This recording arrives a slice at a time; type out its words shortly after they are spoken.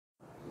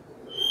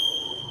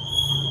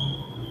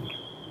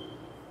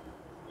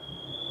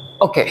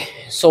Okay,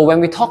 so when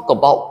we talk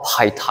about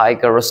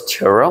Pythagoras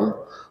theorem,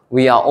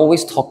 we are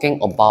always talking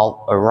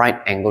about a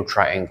right angle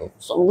triangle.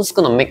 So I'm just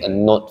going to make a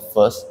note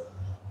first.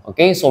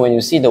 Okay, so when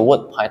you see the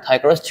word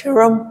Pythagoras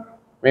theorem,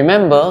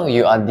 remember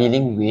you are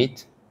dealing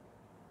with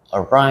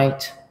a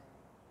right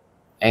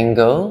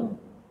angle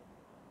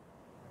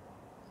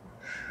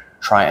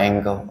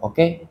triangle.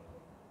 Okay,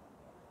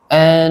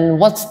 and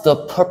what's the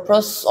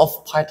purpose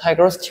of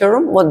Pythagoras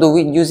theorem? What do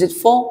we use it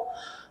for?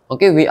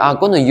 Okay, we are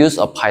going to use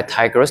a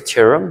Pythagoras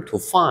theorem to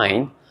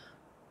find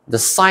the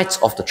sides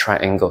of the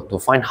triangle, to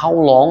find how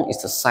long is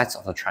the sides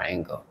of the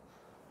triangle.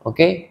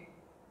 Okay,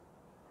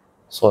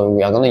 so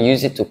we are going to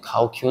use it to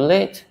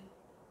calculate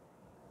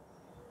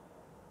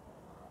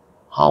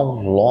how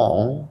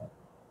long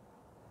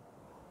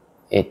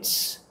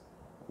it's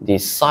the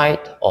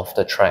side of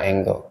the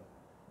triangle.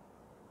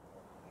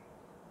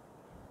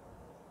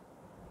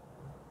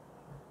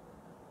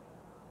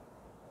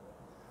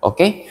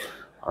 Okay,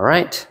 all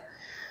right.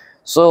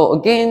 So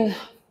again,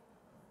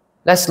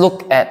 let's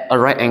look at a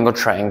right angle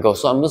triangle.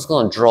 So I'm just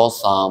going to draw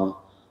some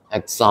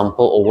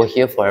example over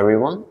here for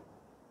everyone.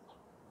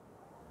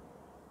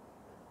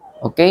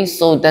 Okay,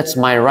 so that's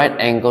my right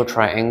angle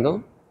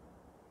triangle.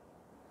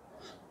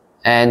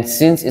 And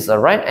since it's a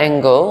right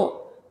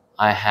angle,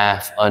 I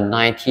have a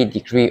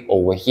 90-degree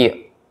over here.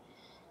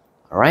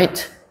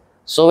 Alright,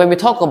 so when we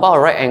talk about a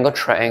right angle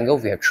triangle,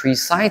 we have three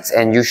sides,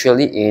 and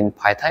usually in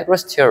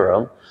Pythagoras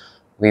theorem,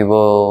 we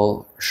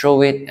will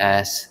show it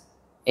as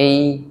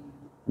A,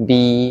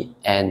 B,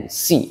 and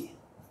C,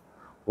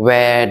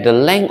 where the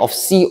length of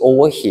C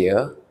over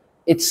here,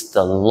 it's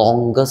the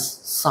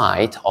longest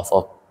side of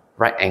a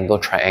right angle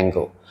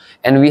triangle.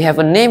 And we have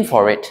a name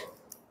for it.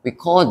 We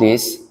call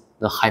this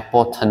the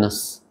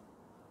hypotenuse.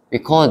 We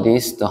call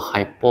this the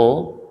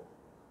hypotenuse.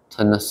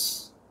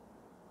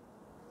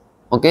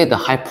 Okay, the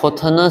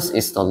hypotenuse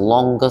is the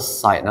longest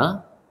side.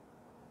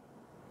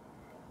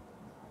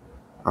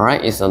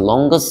 Alright, it's the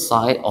longest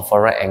side of a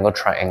right angle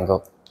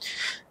triangle.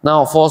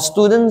 Now, for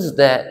students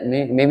that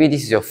maybe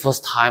this is your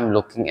first time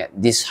looking at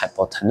this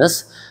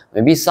hypotenuse,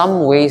 maybe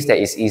some ways that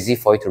is easy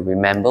for you to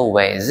remember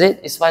where is it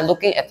is by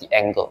looking at the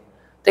angle.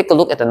 Take a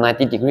look at the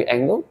 90-degree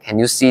angle. Can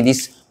you see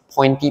this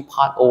pointy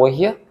part over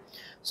here?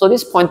 So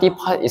this pointy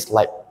part is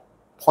like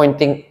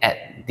pointing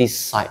at this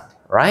side,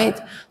 right?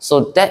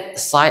 So that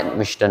side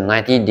which the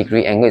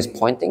 90-degree angle is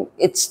pointing,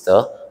 it's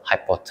the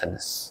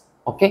hypotenuse.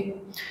 Okay?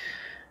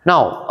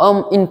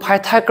 Now, in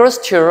Pythagoras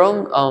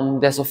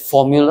theorem, there's a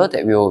formula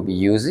that we will be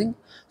using.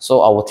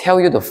 So I will tell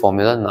you the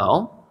formula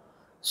now.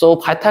 So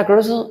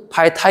Pythagoras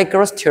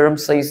theorem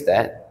says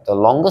that the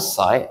longest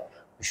side,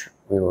 which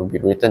will be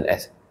written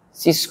as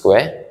c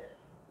squared,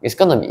 is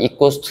going to be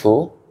equals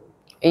to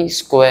a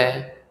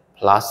squared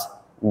plus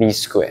b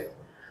squared.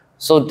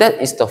 So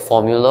that is the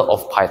formula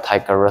of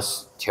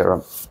Pythagoras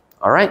theorem.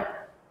 All right.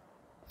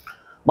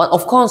 But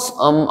of course,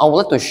 I would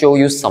like to show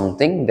you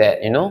something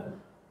that,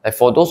 like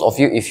for those of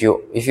you, if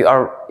you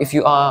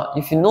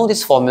know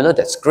this formula,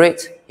 that's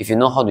great. If you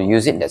know how to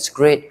use it, that's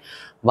great.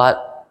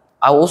 But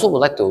I also would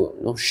like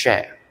to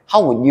share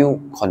how would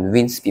you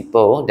convince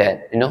people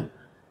that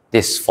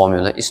this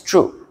formula is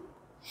true.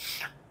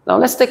 Now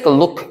let's take a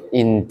look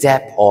in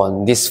depth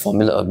on this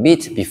formula a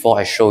bit before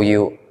I show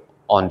you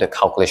on the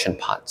calculation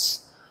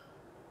parts.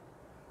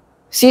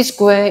 C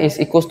squared is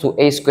equals to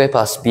a squared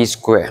plus b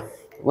squared.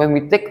 When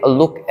we take a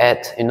look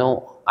at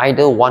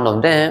either one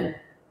of them,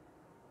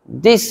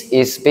 this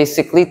is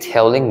basically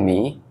telling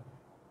me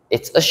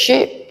it's a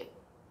shape,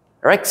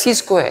 right? C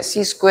squared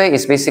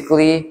is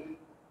basically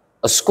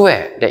a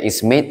square that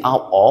is made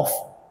out of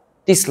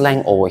this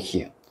length over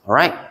here. All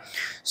right.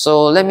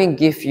 So let me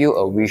give you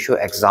a visual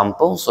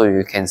example so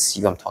you can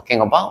see what I'm talking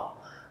about.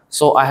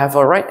 So I have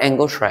a right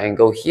angle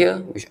triangle here,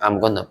 which I'm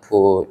going to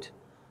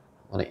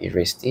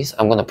erase this.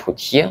 I'm going to put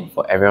here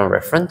for everyone's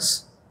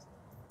reference.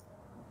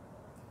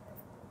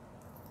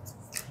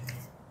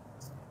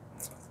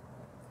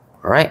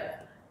 Alright,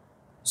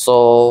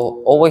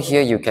 so over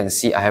here you can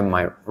see I have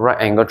my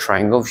right angle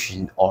triangle, which is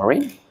in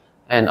orange,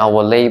 and I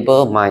will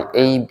label my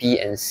A, B,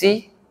 and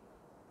C,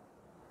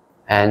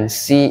 and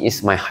C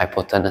is my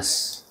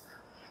hypotenuse.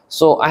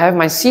 So I have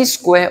my C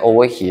square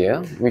over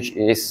here, which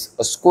is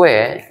a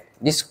square,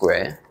 this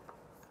square,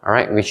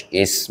 alright, which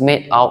is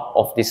made out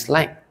of this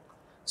length.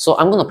 So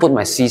I'm going to put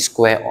my C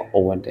square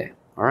over there,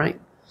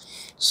 alright.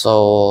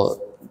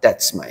 So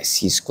that's my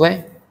C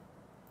square,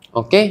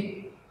 okay.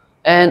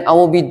 And I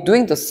will be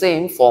doing the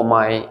same for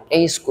my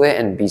A square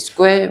and B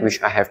square,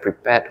 which I have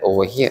prepared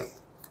over here.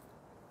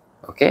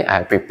 Okay, I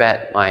have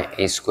prepared my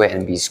A square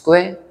and B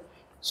square.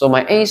 So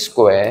my A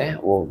square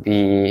will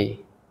be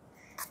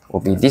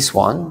this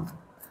one.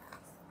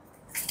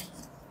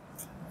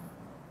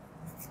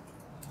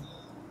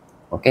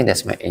 Okay,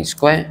 that's my A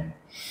square.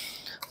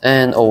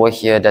 And over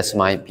here, that's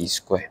my B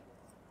square.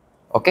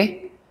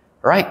 Okay,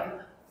 right.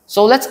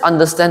 So let's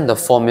understand the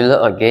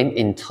formula again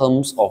in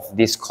terms of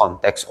this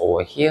context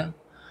over here.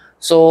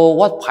 So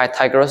what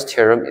Pythagoras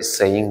theorem is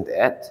saying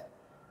that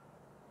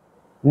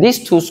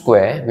these two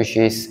squares, which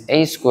is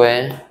a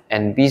square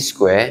and b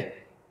square,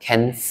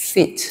 can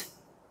fit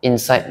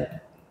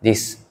inside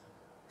this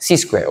c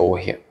square over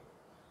here.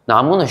 Now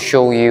I'm going to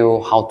show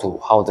you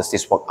how does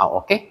this work out,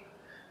 okay?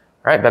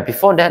 Right, but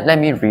before that, let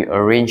me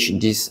rearrange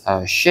this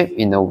shape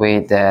in a way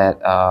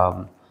that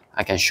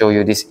I can show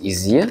you this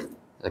easier.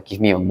 So give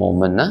me a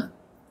moment.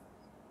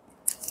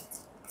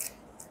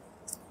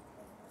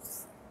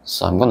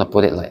 So I'm going to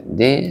put it like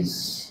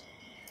this.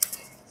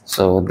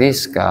 So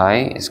this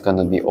guy is going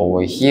to be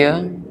over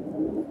here.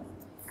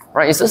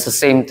 Right, it's just the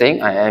same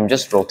thing. I am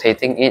just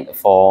rotating it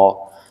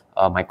for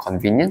my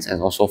convenience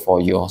and also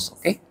for yours,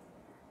 okay?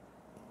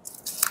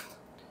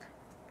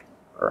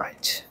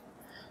 Right.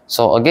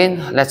 So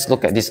again, let's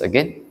look at this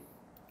again.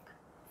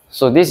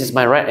 So this is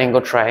my right angle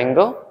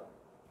triangle.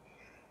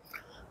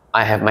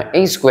 I have my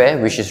a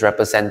square, which is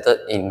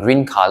represented in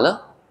green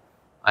color.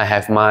 I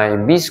have my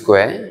b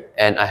square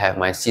and I have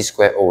my c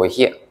square over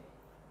here,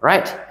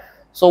 right?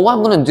 So what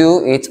I'm going to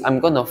do is I'm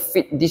going to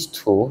fit these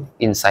two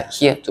inside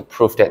here to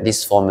prove that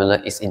this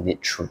formula is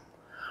indeed true,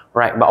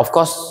 right? But of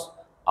course,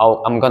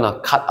 I'm going to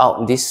cut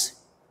out this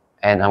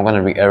and I'm going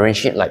to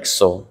rearrange it like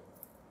so.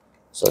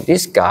 So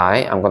this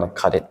guy, I'm going to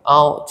cut it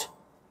out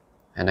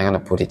and I'm going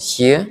to put it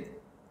here.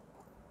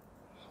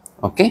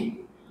 Okay,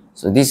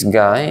 so this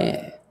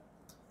guy,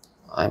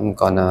 I'm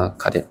going to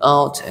cut it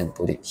out and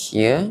put it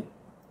here.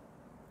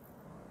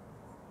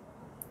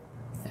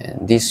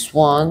 And this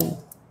one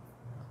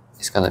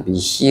is going to be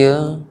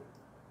here.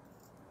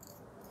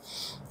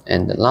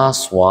 And the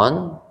last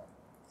one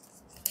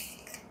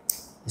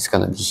is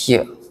going to be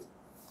here.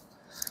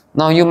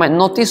 Now you might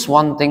notice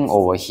one thing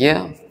over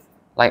here.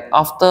 Like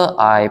after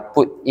I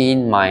put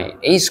in my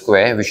a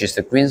square, which is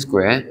the green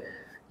square,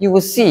 you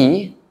will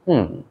see,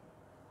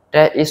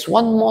 there is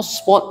one more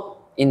spot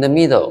in the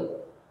middle.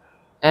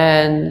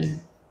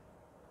 And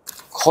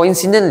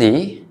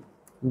coincidentally,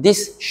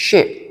 this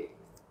shape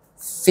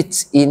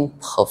fits in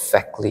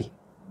perfectly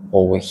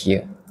over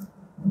here.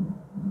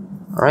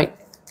 Alright?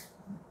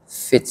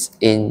 Fits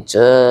in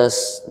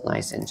just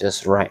nice and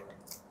just right.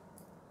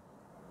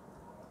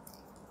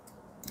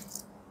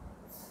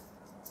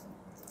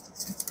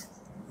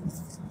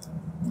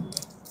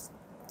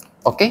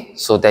 Okay,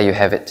 so there you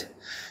have it.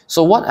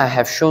 So what I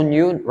have shown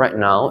you right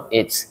now,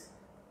 it's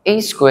a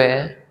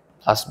square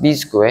plus b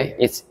square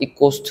is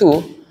equals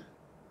to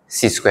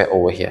c square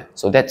over here.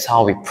 So that's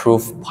how we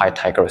prove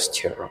Pythagoras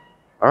theorem.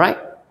 Alright?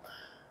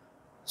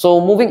 So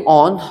moving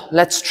on,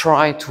 let's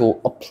try to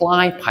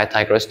apply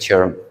Pythagoras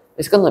theorem.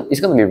 It's gonna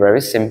be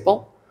very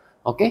simple.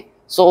 Okay?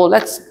 So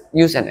let's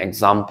use an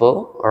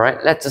example.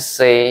 Alright, let's just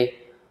say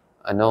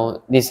I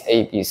know this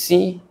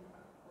ABC.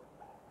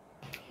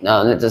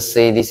 Now let's just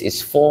say this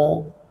is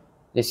 4,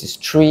 this is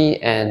 3,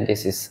 and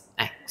this is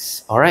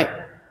x. Alright?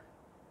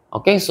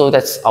 Okay, so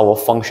that's our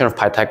function of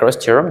Pythagoras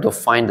theorem, to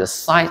find the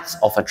sides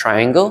of a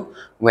triangle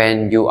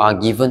when you are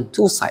given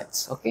two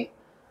sides. Okay?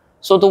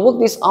 So to work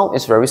this out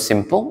is very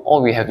simple.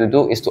 All we have to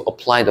do is to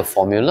apply the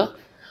formula.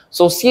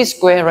 So c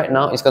squared right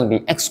now is going to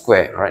be x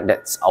squared. Right?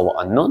 That's our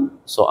unknown.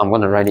 So I'm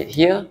going to write it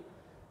here.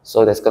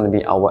 So that's going to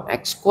be our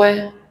x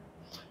squared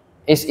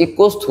is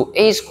equals to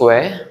a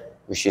squared,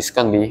 which is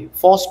going to be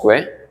 4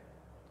 squared,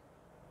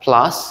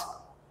 plus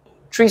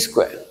 3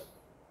 squared.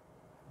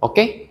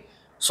 Okay,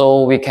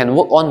 so we can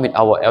work on with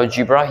our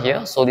algebra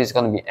here. So this is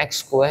going to be x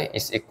squared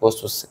is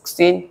equals to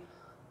 16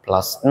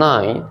 plus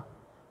 9.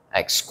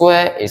 X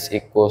squared is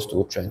equals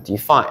to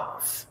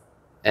 25.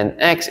 And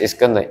x is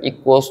going to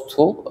equals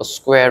to a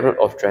square root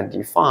of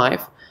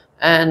 25.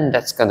 And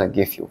that's going to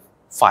give you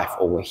 5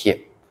 over here.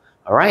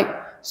 Alright,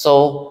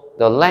 so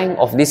the length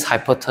of this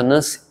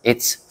hypotenuse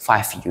is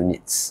 5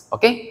 units.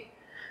 Okay.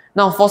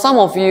 Now, for some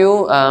of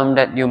you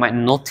that you might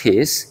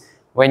notice,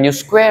 when you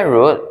square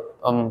root,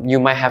 you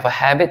might have a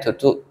habit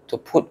to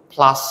put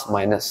plus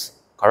minus,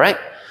 correct?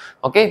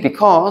 Okay,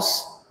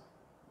 because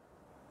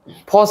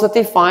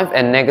positive 5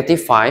 and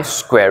negative 5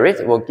 square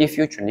it will give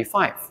you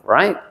 25,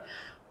 right?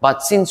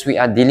 But since we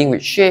are dealing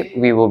with shape,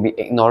 we will be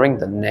ignoring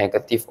the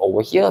negative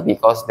over here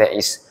because there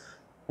is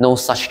no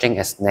such thing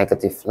as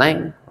negative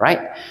length,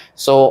 right?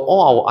 So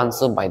all our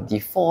answer by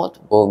default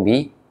will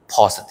be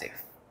positive,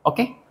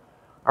 okay?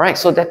 Alright,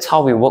 so that's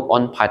how we work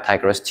on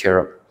Pythagoras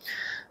theorem.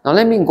 Now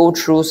let me go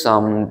through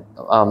some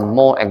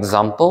more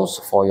examples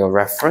for your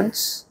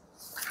reference.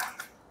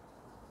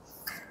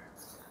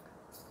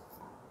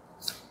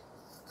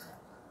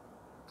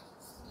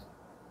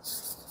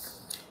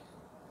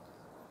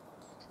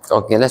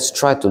 Okay, let's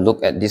try to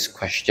look at this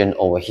question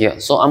over here.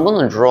 So I'm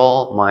going to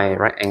draw my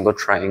right angle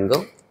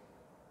triangle.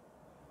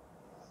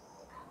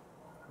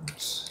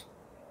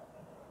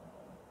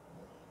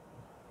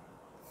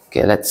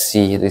 Okay, let's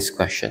see this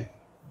question.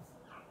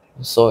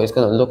 So it's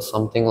going to look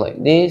something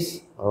like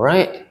this.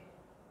 Alright,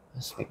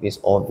 let's make this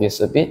obvious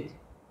a bit.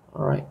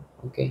 Alright,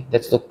 okay,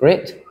 that's look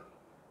great.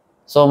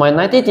 So my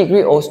 90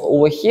 degree is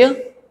over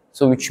here.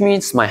 So which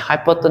means my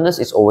hypotenuse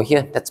is over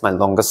here. That's my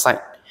longer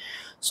side.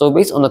 So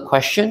based on the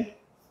question,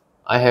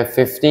 I have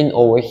 15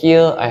 over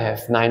here, I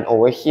have 9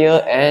 over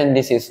here, and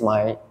this is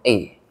my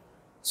A.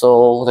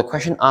 So the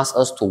question asks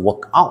us to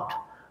work out.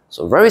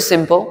 So very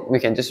simple, we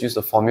can just use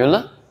the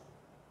formula.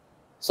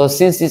 So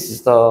since this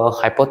is the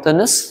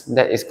hypotenuse,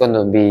 that is going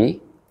to be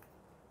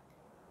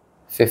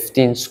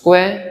 15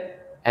 square,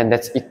 and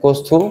that's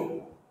equals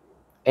to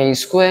a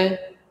square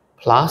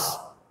plus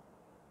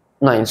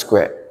 9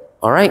 square.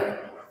 Alright,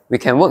 we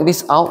can work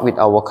this out with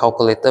our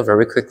calculator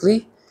very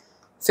quickly.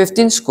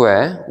 15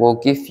 square will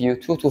give you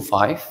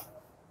 225,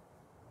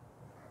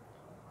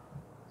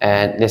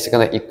 and this is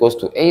going to equals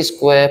to a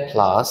square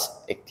plus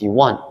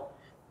 81.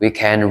 We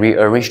can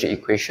rearrange the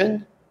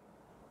equation.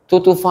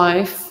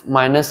 225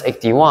 minus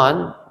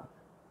 81,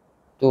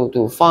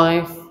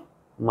 225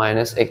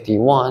 minus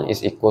 81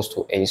 is equals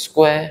to a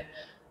square,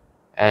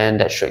 and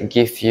that should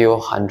give you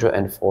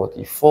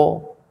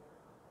 144.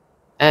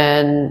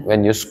 And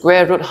when you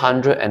square root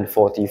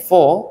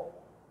 144,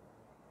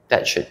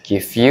 that should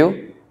give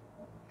you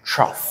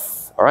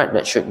 12. Alright,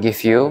 that should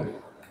give you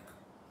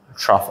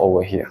 12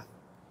 over here.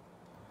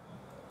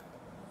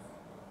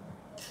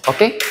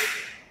 Okay,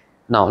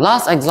 now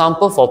last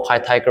example for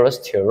Pythagoras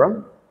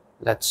theorem.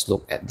 Let's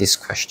look at this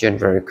question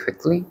very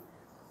quickly.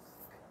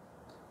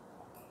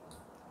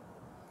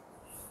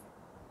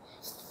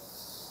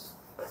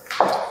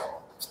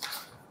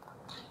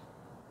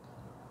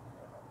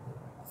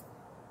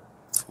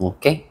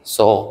 Okay,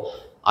 so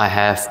I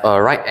have a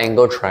right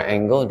angle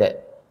triangle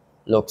that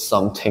looks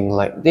something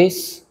like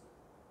this,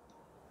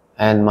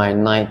 and my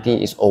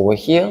 90 is over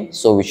here,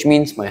 so which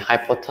means my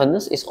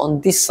hypotenuse is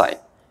on this side.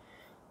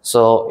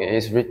 So it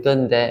is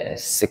written there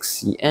as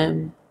 6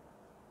 cm,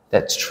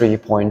 that's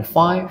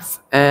 3.5,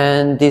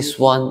 and this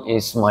one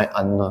is my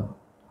unknown.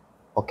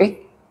 Okay,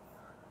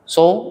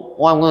 so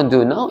what I'm going to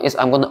do now is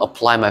I'm going to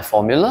apply my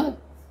formula.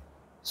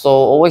 So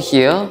over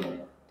here,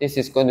 this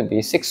is going to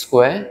be 6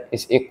 square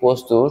is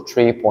equals to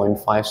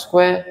 3.5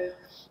 square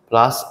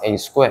plus a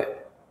square.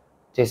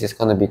 This is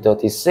going to be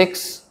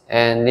 36,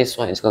 and this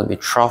one is going to be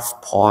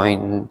 12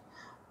 point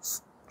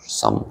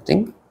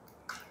something.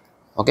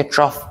 Okay,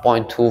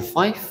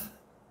 12.25,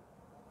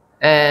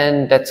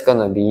 and that's going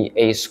to be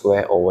a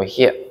square over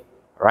here,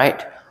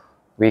 right?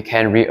 We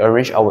can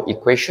rearrange our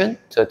equation.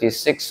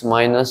 36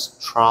 minus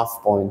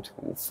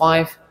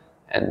 12.25,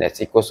 and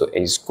that's equals to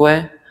a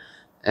square,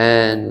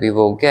 and we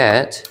will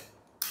get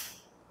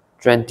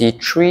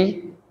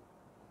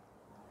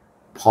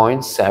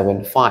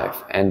 23.75,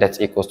 and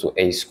that's equals to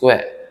a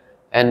square.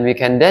 And we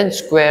can then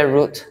square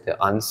root the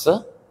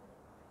answer,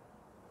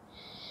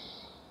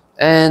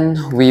 and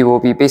we will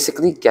be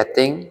basically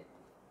getting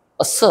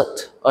a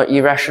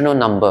irrational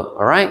number.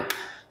 Alright,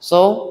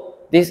 so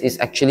this is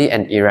actually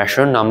an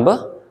irrational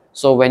number.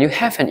 So when you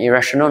have an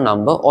irrational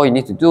number, all you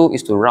need to do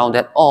is to round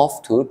that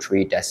off to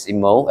three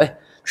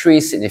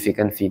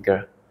significant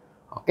figure.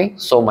 Okay,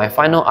 so my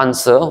final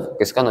answer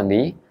is gonna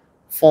be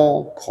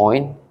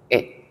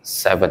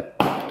 4.87.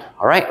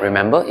 Alright,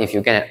 remember, if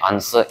you get an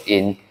answer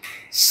in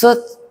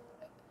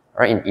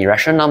in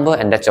irrational number,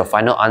 and that's your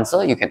final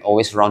answer, you can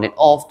always round it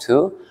off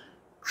to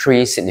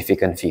three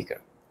significant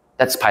figure.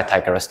 That's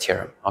Pythagoras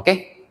theorem.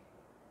 Okay.